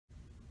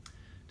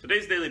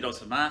Today's Daily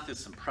Dose of Math is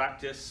some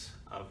practice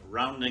of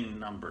rounding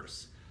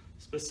numbers.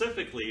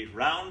 Specifically,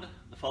 round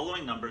the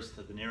following numbers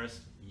to the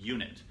nearest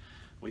unit.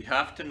 We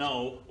have to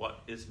know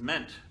what is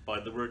meant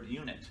by the word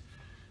unit.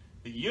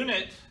 The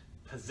unit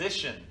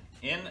position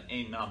in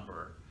a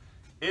number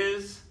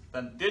is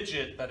the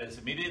digit that is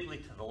immediately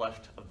to the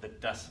left of the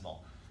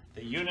decimal.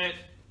 The unit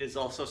is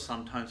also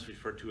sometimes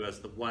referred to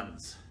as the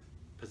ones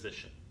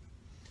position.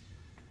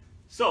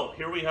 So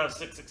here we have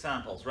 6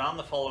 examples. Round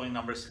the following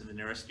numbers to the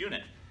nearest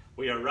unit.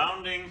 We are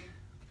rounding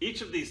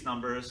each of these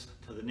numbers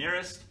to the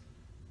nearest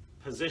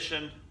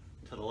position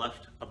to the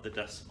left of the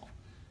decimal.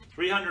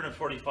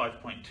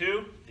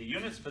 345.2, the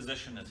unit's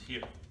position is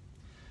here.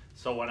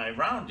 So when I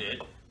round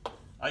it,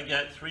 I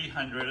get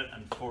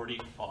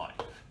 345.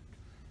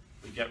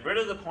 We get rid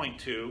of the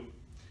 0.2.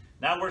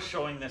 Now we're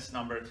showing this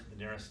number to the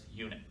nearest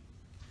unit.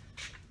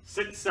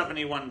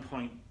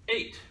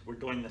 671.8, we're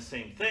doing the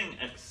same thing,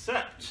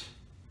 except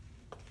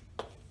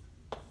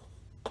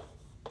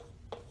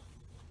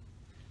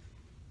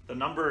the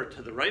number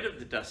to the right of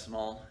the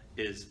decimal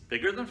is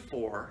bigger than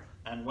 4,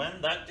 and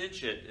when that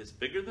digit is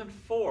bigger than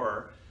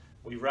 4,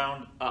 we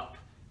round up,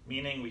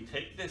 meaning we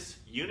take this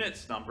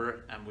units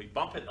number and we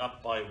bump it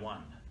up by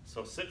 1.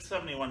 So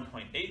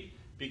 671.8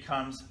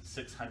 becomes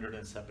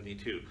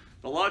 672.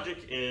 The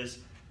logic is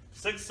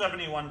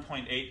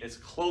 671.8 is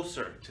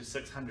closer to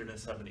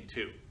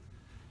 672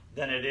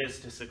 than it is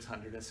to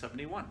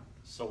 671.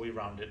 So we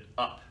round it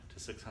up to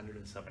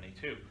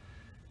 672.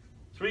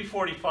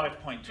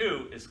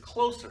 345.2 is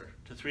closer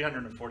to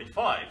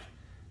 345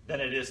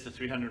 than it is to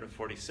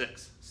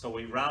 346. So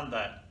we round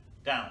that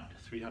down to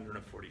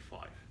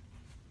 345.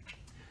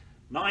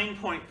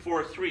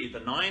 9.43, the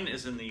 9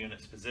 is in the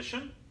units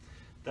position.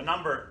 The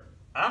number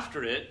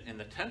after it, in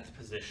the 10th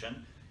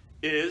position,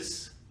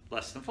 is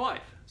less than 5.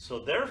 So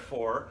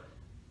therefore,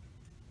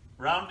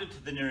 rounded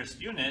to the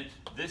nearest unit,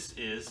 this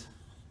is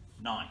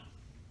 9.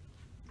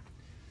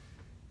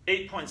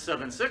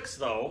 8.76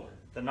 though,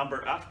 the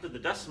number after the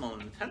decimal in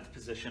the 10th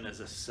position is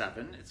a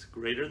 7. It's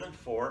greater than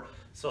 4,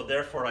 so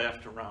therefore I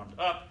have to round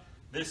up.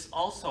 This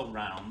also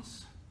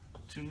rounds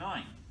to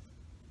 9.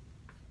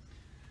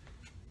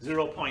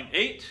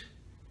 0.8,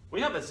 we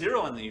have a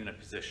 0 in the unit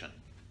position.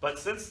 But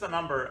since the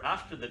number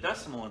after the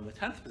decimal in the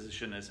 10th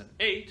position is an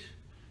 8,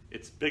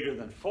 it's bigger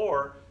than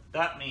 4,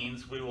 that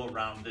means we will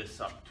round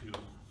this up to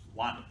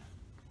 1.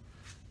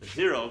 The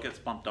 0 gets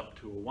bumped up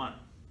to a 1.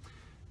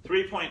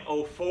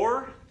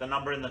 3.04, the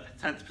number in the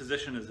 10th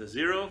position is a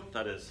 0,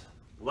 that is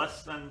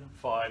less than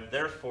 5,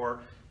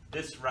 therefore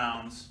this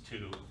rounds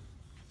to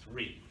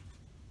 3.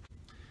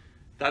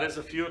 That is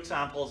a few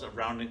examples of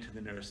rounding to the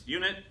nearest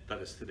unit.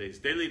 That is today's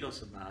Daily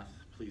Dose of Math.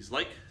 Please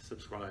like,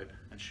 subscribe,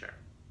 and share.